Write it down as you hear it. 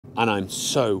and I'm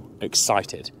so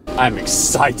excited. I'm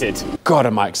excited. God,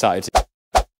 am I excited.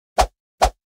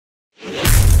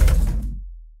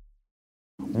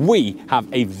 We have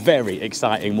a very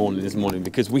exciting morning this morning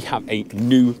because we have a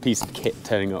new piece of kit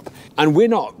turning up. And we're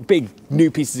not big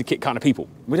new pieces of kit kind of people.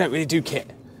 We don't really do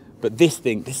kit. But this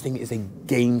thing is a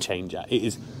game changer. It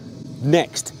is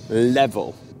next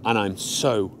level, and I'm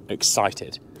so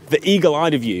excited. The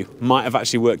eagle-eyed of you might have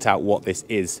actually worked out what this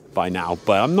is by now,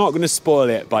 but I'm not gonna spoil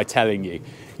it by telling you.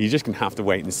 You're just gonna have to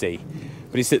wait and see.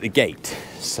 But it's at the gate,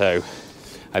 so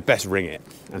I best ring it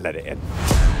and let it in.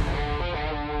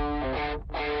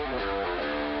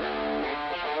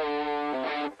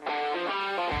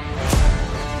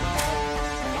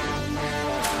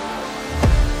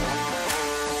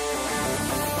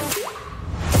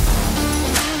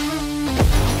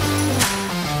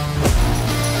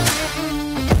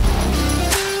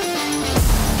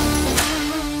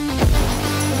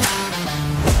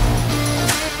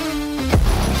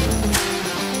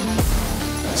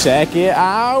 Check it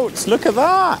out, look at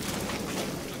that.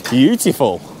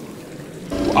 Beautiful.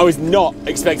 I was not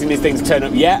expecting this thing to turn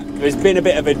up yet. There's been a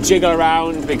bit of a jiggle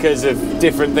around because of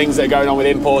different things that are going on with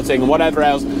importing and whatever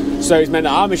else. So it's meant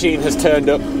that our machine has turned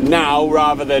up now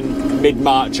rather than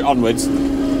mid-March onwards,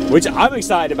 which I'm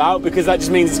excited about because that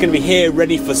just means it's going to be here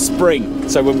ready for spring.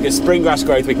 So when we get spring grass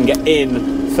growth, we can get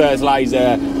in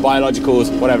fertilizer,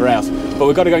 biologicals, whatever else. But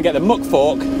we've got to go and get the muck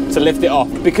fork to lift it off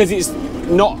because it's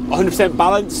not 100%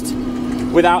 balanced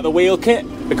without the wheel kit,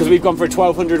 because we've gone for a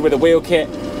 1200 with a wheel kit.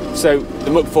 So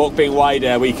the muck fork being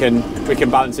wider, we can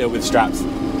balance it up with straps. So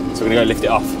we're gonna go lift it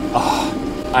off.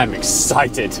 Oh, I'm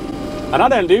excited. And I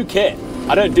don't do kit,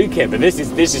 but this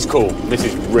is cool. This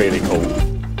is really cool.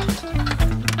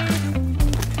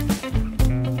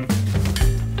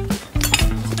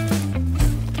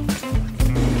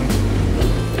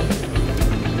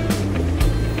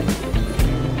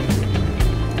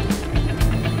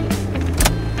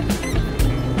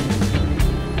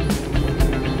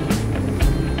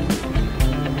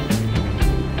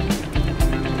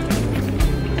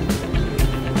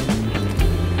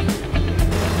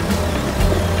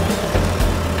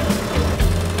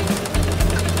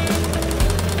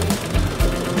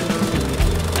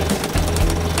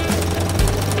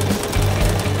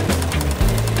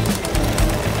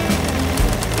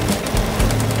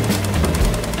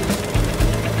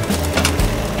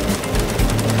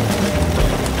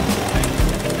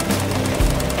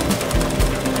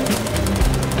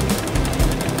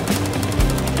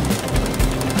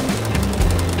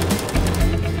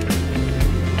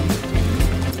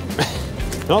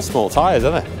 Not small tyres,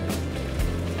 are they?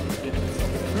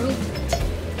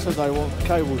 So they want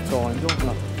cable tying, don't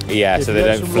they? Yeah, so they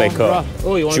don't flick up.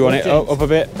 Oh, Do you want it up a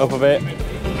bit? Up a bit?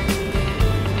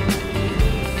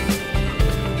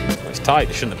 Well, it's tight,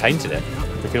 they shouldn't have painted it.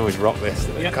 We can always rock this,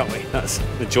 can't we? That's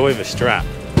the joy of a strap.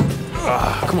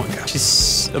 Oh, come on, guys.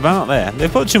 She's about there.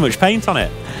 They've put too much paint on it.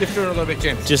 Lift her a little bit,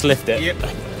 James. Just lift it. Yep.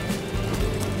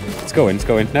 It's going, it's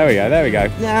going. There we go, there we go.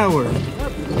 Now we're...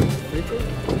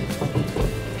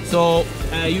 So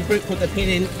you put the pin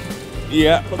in.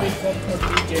 Yeah.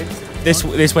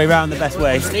 This way round the best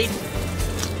way.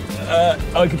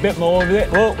 Like a bit more with it.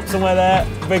 Oh, somewhere there.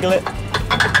 Wiggle it.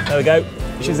 There we go.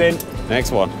 She's in.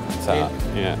 Next one. So,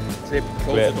 yeah.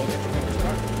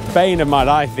 Bane of my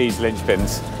life, these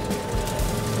linchpins.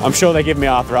 I'm sure they give me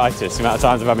arthritis the amount of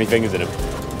times I've had my fingers in them.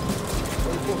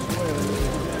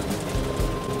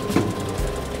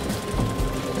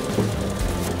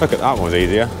 Look at that one was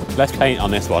easier. Less paint on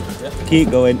this one. Yeah.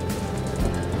 Keep going.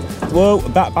 Whoa,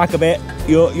 back a bit.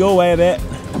 Your way a bit.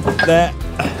 There.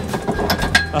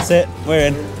 That's it. We're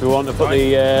in. We want to put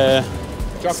the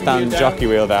stand jockey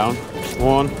wheel down.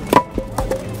 1,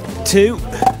 2.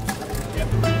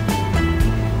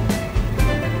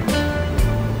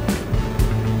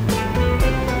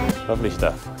 Lovely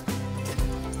stuff.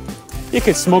 You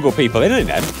could smuggle people in,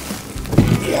 then.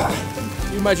 Yeah.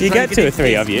 You get 2 or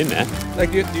 3 of you in there.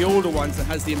 Like the older ones that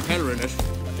has the impeller in it.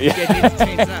 Yeah. You get to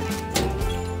change that.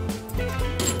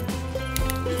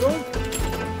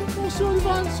 What sort of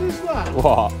answer is that?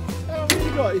 What? How many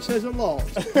you got? It says a lot.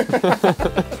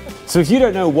 So if you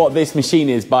don't know what this machine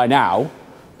is by now,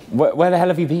 where the hell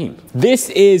have you been? This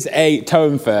is a TOW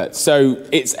and FERT, so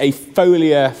it's a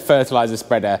foliar fertilizer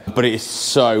spreader, but it is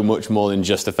so much more than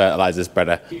just a fertilizer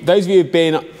spreader. Those of you who've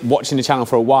been watching the channel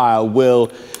for a while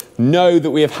will know that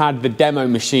we have had the demo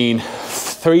machine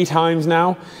 3 times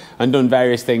now and done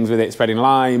various things with it, spreading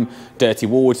lime, dirty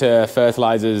water,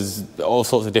 fertilizers, all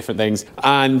sorts of different things.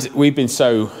 And we've been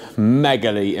so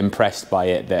megally impressed by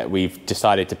it that we've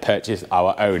decided to purchase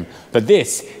our own. But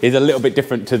this is a little bit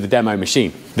different to the demo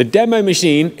machine. The demo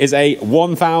machine is a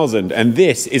 1000 and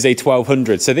this is a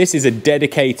 1200. So this is a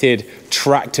dedicated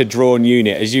tractor drawn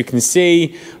unit. As you can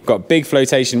see, we've got big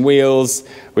flotation wheels.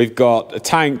 We've got a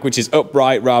tank which is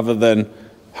upright rather than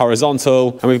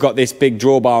horizontal, and we've got this big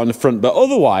drawbar on the front, but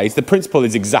otherwise the principle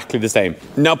is exactly the same.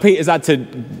 Now Peter's had to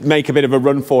make a bit of a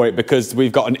run for it because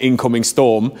we've got an incoming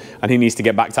storm and he needs to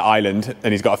get back to Ireland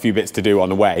and he's got a few bits to do on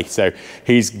the way, so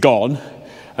he's gone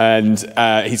and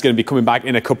he's going to be coming back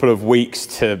in a couple of weeks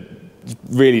to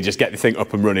really just get the thing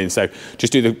up and running. So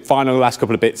just do the final last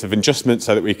couple of bits of adjustment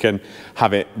so that we can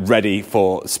have it ready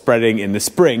for spreading in the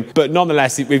spring. But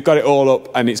nonetheless, we've got it all up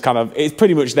and it's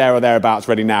pretty much there or thereabouts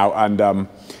ready now, and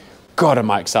God,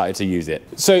 am I excited to use it.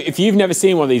 So if you've never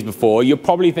seen one of these before, you're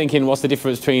probably thinking, what's the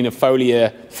difference between a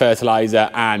foliar fertilizer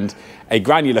and a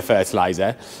granular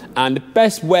fertilizer? And the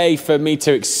best way for me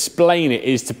to explain it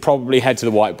is to probably head to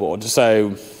the whiteboard.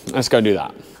 So let's go and do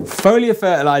that. Foliar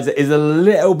fertilizer is a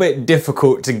little bit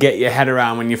difficult to get your head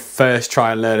around when you first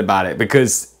try and learn about it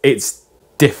because it's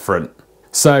different.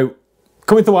 So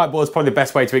coming to the whiteboard is probably the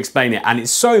best way to explain it, and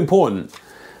it's so important.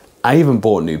 I even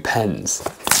bought new pens.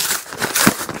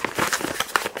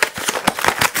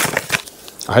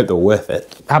 I hope they're worth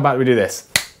it. How about we do this?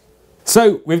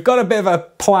 So we've got a bit of a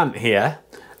plant here,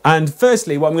 and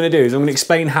firstly what I'm going to do is I'm going to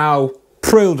explain how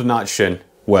prilled nitrogen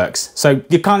works. So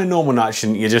your kind of normal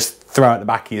nitrogen you just throw out the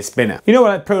back of your spinner. You know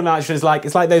what prilled nitrogen is like?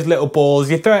 It's like those little balls.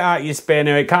 You throw it out your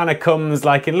spinner, it kind of comes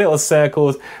like in little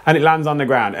circles and it lands on the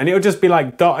ground, and it'll just be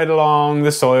like dotted along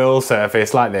the soil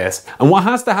surface like this. And what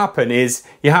has to happen is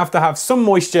you have to have some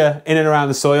moisture in and around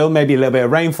the soil, maybe a little bit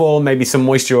of rainfall, maybe some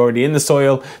moisture already in the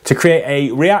soil, to create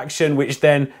a reaction which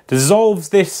then dissolves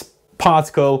this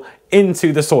particle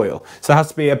into the soil. So there has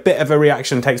to be a bit of a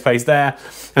reaction that takes place there.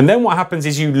 And then what happens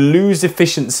is you lose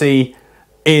efficiency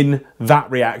in that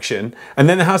reaction. And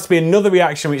then there has to be another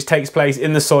reaction which takes place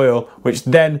in the soil, which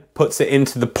then puts it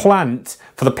into the plant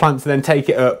for the plant to then take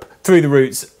it up through the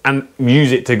roots and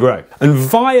use it to grow. And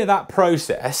via that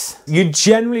process, you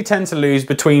generally tend to lose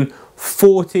between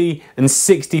 40 and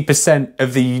 60%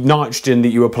 of the nitrogen that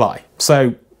you apply.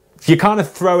 So you're kind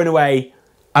of throwing away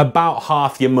about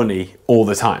half your money all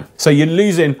the time. So you're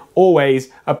losing always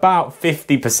about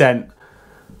 50%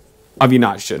 of your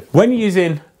nitrogen. When you're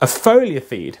using a foliar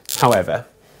feed, however,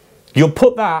 you'll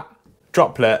put that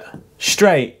droplet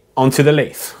straight onto the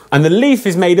leaf. And the leaf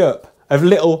is made up of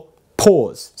little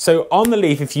pores. So on the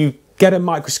leaf, if you get a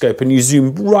microscope and you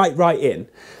zoom right in,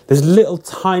 there's little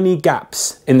tiny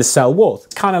gaps in the cell wall.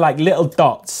 It's kind of like little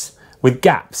dots with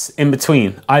gaps in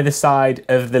between either side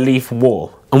of the leaf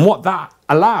wall. And what that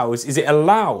allows is it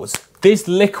allows this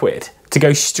liquid to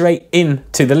go straight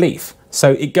into the leaf.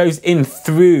 So it goes in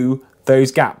through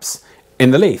those gaps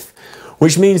in the leaf,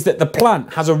 which means that the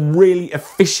plant has a really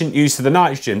efficient use of the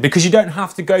nitrogen because you don't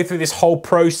have to go through this whole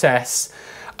process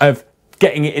of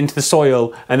getting it into the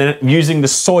soil and then using the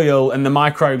soil and the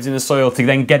microbes in the soil to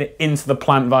then get it into the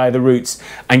plant via the roots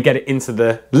and get it into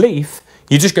the leaf.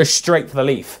 You just go straight to the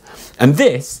leaf. And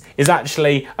this is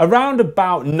actually around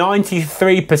about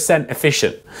 93%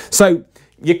 efficient. So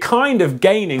you're kind of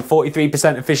gaining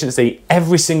 43% efficiency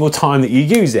every single time that you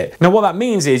use it. Now what that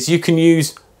means is you can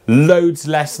use loads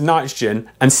less nitrogen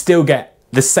and still get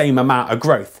the same amount of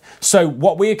growth. So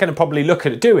what we're going to probably look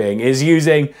at doing is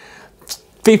using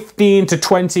 15 to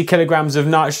 20 kilograms of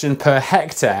nitrogen per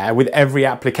hectare with every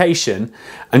application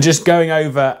and just going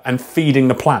over and feeding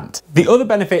the plant. The other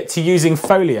benefit to using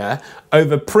foliar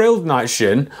over prilled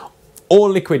nitrogen or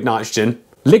liquid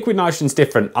nitrogen's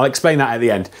different. I'll explain that at the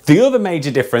end. The other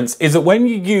major difference is that when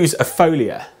you use a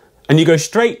foliar and you go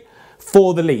straight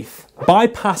for the leaf,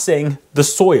 bypassing the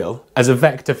soil as a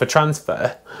vector for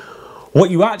transfer, what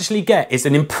you actually get is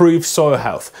an improved soil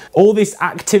health. All this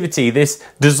activity, this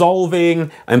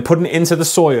dissolving and putting it into the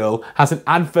soil, has an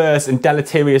adverse and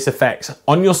deleterious effect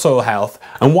on your soil health.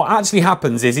 And what actually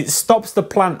happens is it stops the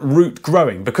plant root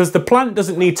growing because the plant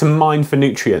doesn't need to mine for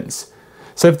nutrients.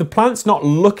 So if the plant's not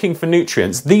looking for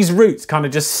nutrients, these roots kind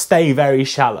of just stay very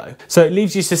shallow. So it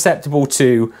leaves you susceptible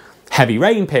to heavy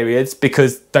rain periods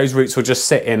because those roots will just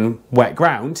sit in wet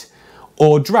ground,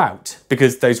 or drought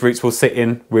because those roots will sit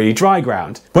in really dry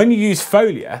ground. When you use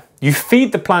foliar, you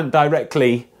feed the plant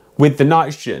directly with the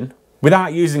nitrogen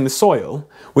without using the soil,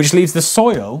 which leaves the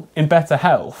soil in better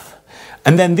health.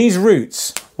 And then these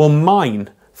roots will mine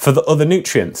for the other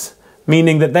nutrients,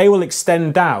 meaning that they will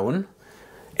extend down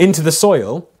into the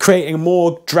soil, creating a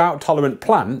more drought-tolerant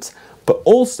plant, but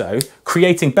also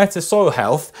creating better soil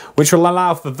health, which will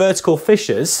allow for vertical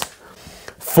fissures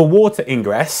for water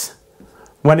ingress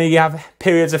when you have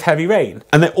periods of heavy rain.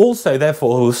 And they also,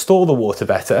 therefore, will store the water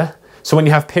better. So when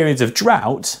you have periods of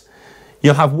drought,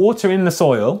 you'll have water in the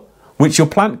soil, which your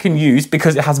plant can use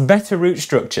because it has better root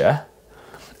structure.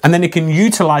 And then it can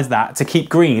utilize that to keep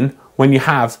green when you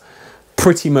have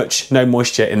pretty much no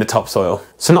moisture in the topsoil.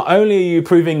 So not only are you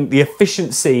improving the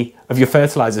efficiency of your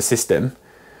fertilizer system,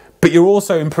 but you're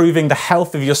also improving the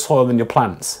health of your soil and your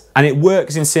plants. And it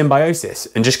works in symbiosis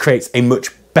and just creates a much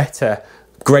better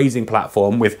grazing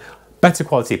platform with better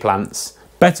quality plants,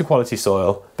 better quality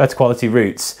soil, better quality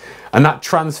roots, and that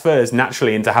transfers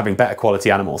naturally into having better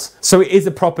quality animals. So it is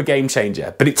a proper game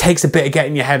changer, but it takes a bit of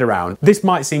getting your head around. This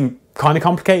might seem kind of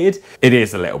complicated. It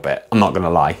is a little bit, I'm not gonna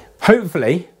lie.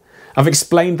 Hopefully, I've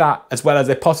explained that as well as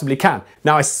I possibly can.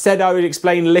 Now, I said I would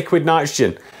explain liquid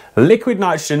nitrogen. Liquid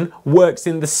nitrogen works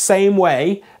in the same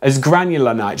way as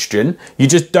granular nitrogen. You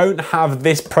just don't have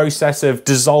this process of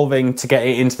dissolving to get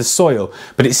it into the soil,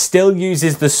 but it still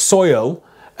uses the soil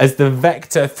as the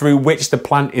vector through which the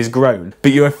plant is grown.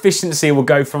 But your efficiency will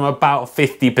go from about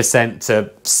 50%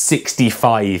 to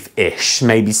 65-ish,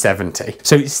 maybe 70.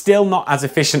 So it's still not as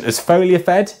efficient as foliar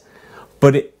fed,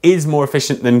 but it is more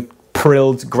efficient than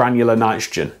prilled granular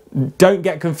nitrogen. Don't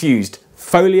get confused.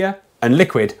 Foliar and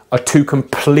liquid are two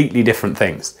completely different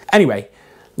things. Anyway,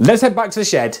 let's head back to the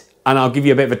shed and I'll give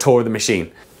you a bit of a tour of the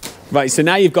machine. Right, so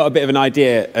now you've got a bit of an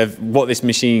idea of what this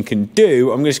machine can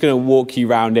do. I'm just gonna walk you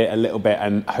around it a little bit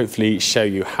and hopefully show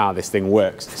you how this thing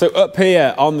works. So up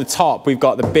here on the top, we've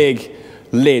got the big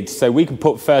lid. So we can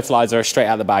put fertilizer straight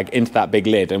out of the bag into that big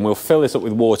lid and we'll fill this up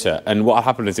with water. And what will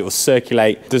happen is it will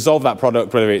circulate, dissolve that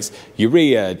product, whether it's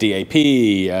urea, DAP,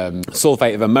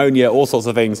 sulfate of ammonia, all sorts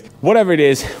of things. Whatever it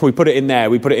is, we put it in there.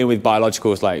 We put it in with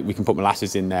biologicals, like we can put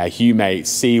molasses in there, humate,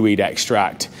 seaweed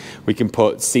extract. We can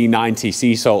put C90,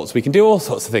 sea salts. We can do all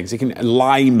sorts of things. You can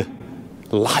lime,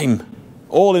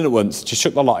 all in at once, just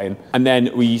chuck the lot in. And then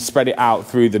we spread it out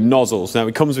through the nozzles. Now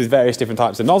it comes with various different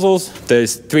types of nozzles.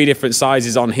 There's 3 different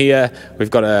sizes on here.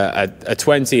 We've got a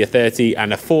 20, a 30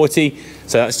 and a 40.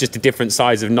 So that's just a different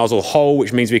size of nozzle hole,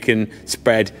 which means we can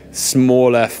spread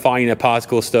smaller, finer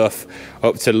particle stuff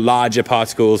up to larger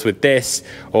particles with this,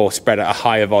 or spread at a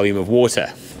higher volume of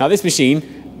water. Now this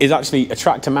machine is actually a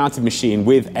tractor mounted machine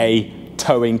with a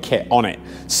towing kit on it.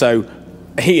 So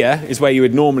here is where you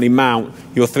would normally mount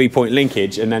your 3-point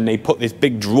linkage, and then they put this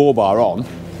big drawbar on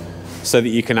so that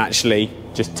you can actually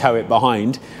just tow it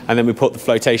behind, and then we put the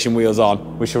flotation wheels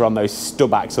on, which are on those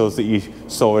stub axles that you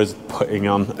saw us putting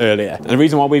on earlier. And the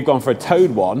reason why we've gone for a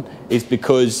towed one is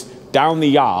because down the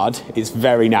yard it's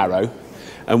very narrow,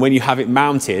 and when you have it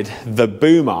mounted, the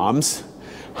boom arms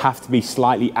have to be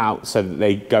slightly out so that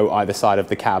they go either side of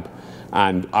the cab,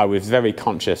 and I was very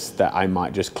conscious that I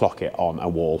might just clock it on a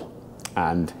wall,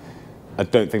 and I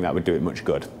don't think that would do it much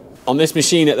good. On this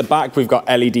machine at the back, we've got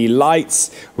LED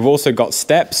lights. We've also got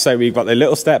steps. So we've got the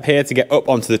little step here to get up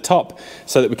onto the top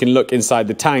so that we can look inside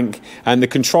the tank. And the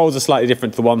controls are slightly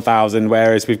different to the 1000,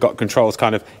 whereas we've got controls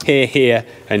kind of here, here,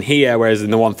 and here, whereas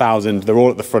in the 1000, they're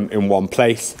all at the front in one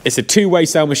place. It's a 2-way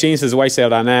sail machine, so there's a way sail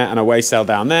down there and a way sail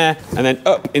down there. And then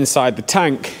up inside the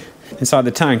tank,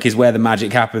 is where the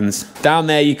magic happens. Down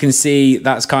there you can see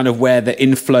that's kind of where the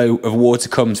inflow of water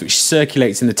comes, which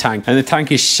circulates in the tank. And the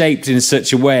tank is shaped in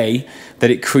such a way that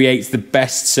it creates the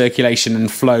best circulation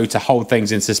and flow to hold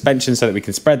things in suspension so that we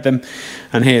can spread them.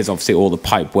 And here's obviously all the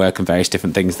pipe work and various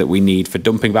different things that we need for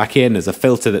dumping back in. There's a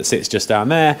filter that sits just down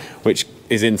there, which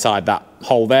is inside that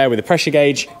hole there with a pressure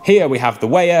gauge. Here we have the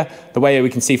weigher. The weigher we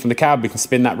can see from the cab. We can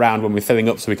spin that round when we're filling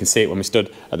up so we can see it when we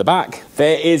stood at the back.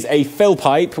 There is a fill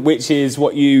pipe, which is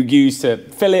what you use to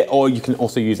fill it, or you can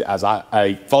also use it as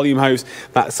a volume hose.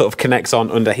 That sort of connects on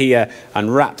under here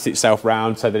and wraps itself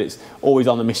round so that it's always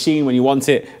on the machine when you want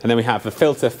it. And then we have the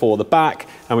filter for the back,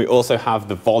 and we also have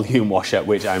the volume washer,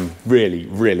 which I'm really,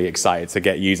 really excited to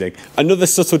get using. Another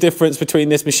subtle difference between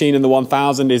this machine and the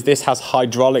 1000 is this has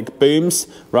hydraulic booms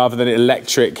rather than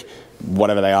electric,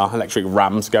 whatever they are, electric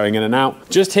rams going in and out.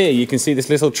 Just here you can see this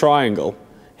little triangle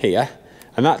here,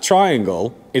 and that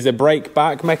triangle is a brake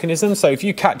back mechanism. So if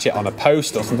you catch it on a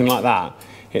post or something like that,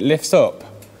 it lifts up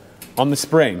on the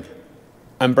spring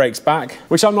and brakes back,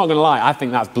 which I'm not gonna lie, I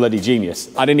think that's bloody genius.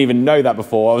 I didn't even know that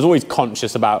before. I was always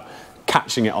conscious about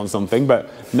catching it on something, but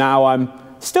now I'm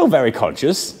still very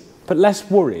conscious, but less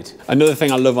worried. Another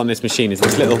thing I love on this machine is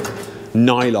this little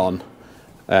nylon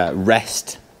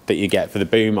rest that you get for the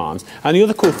boom arms. And the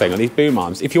other cool thing on these boom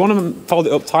arms, if you want to fold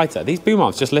it up tighter, these boom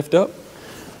arms just lift up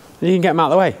and you can get them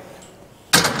out of the way.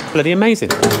 bloody amazing.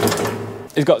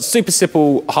 It's got super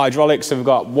simple hydraulics. So we've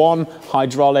got one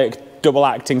hydraulic double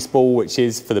acting spool, which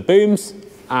is for the booms,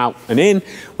 out and in.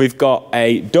 We've got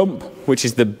a dump, which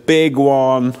is the big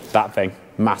one, that thing,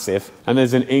 massive. And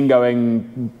there's an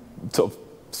ingoing sort of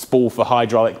spool for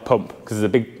hydraulic pump, because there's a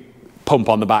big pump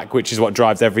on the back, which is what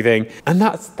drives everything. And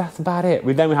that's about it.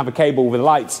 Then we have a cable with the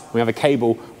lights. We have a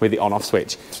cable with the on-off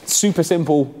switch. Super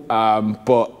simple,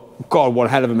 but God, one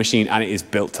hell of a machine, and it is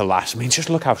built to last. I mean, just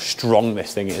look how strong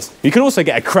this thing is. You can also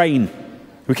get a crane.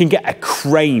 We can get a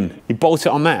crane. You bolt it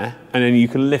on there, and then you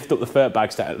can lift up the FERT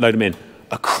bags to load them in.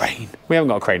 A crane. We haven't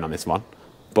got a crane on this one,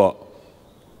 but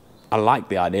I like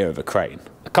the idea of a crane.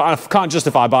 I can't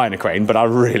justify buying a crane, but I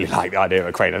really like the idea of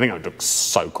a crane. I think it would look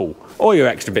so cool. All your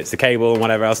extra bits of cable and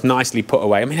whatever else nicely put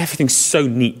away. I mean, everything's so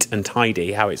neat and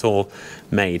tidy how it's all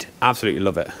made. Absolutely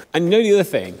love it. And you know the other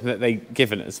thing that they've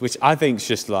given us, which I think is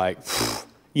just like,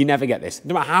 you never get this.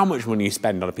 No matter how much money you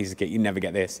spend on a piece of kit, you never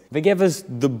get this. They give us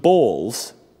the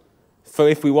balls for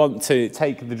if we want to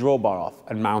take the drawbar off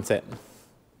and mount it.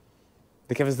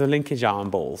 They give us the linkage arm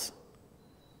balls.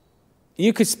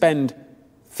 You could spend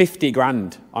 50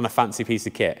 grand on a fancy piece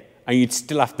of kit and you'd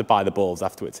still have to buy the balls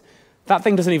afterwards. That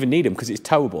thing doesn't even need them because it's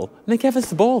towable, and they gave us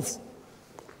the balls.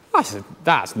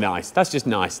 That's nice. That's just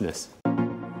niceness.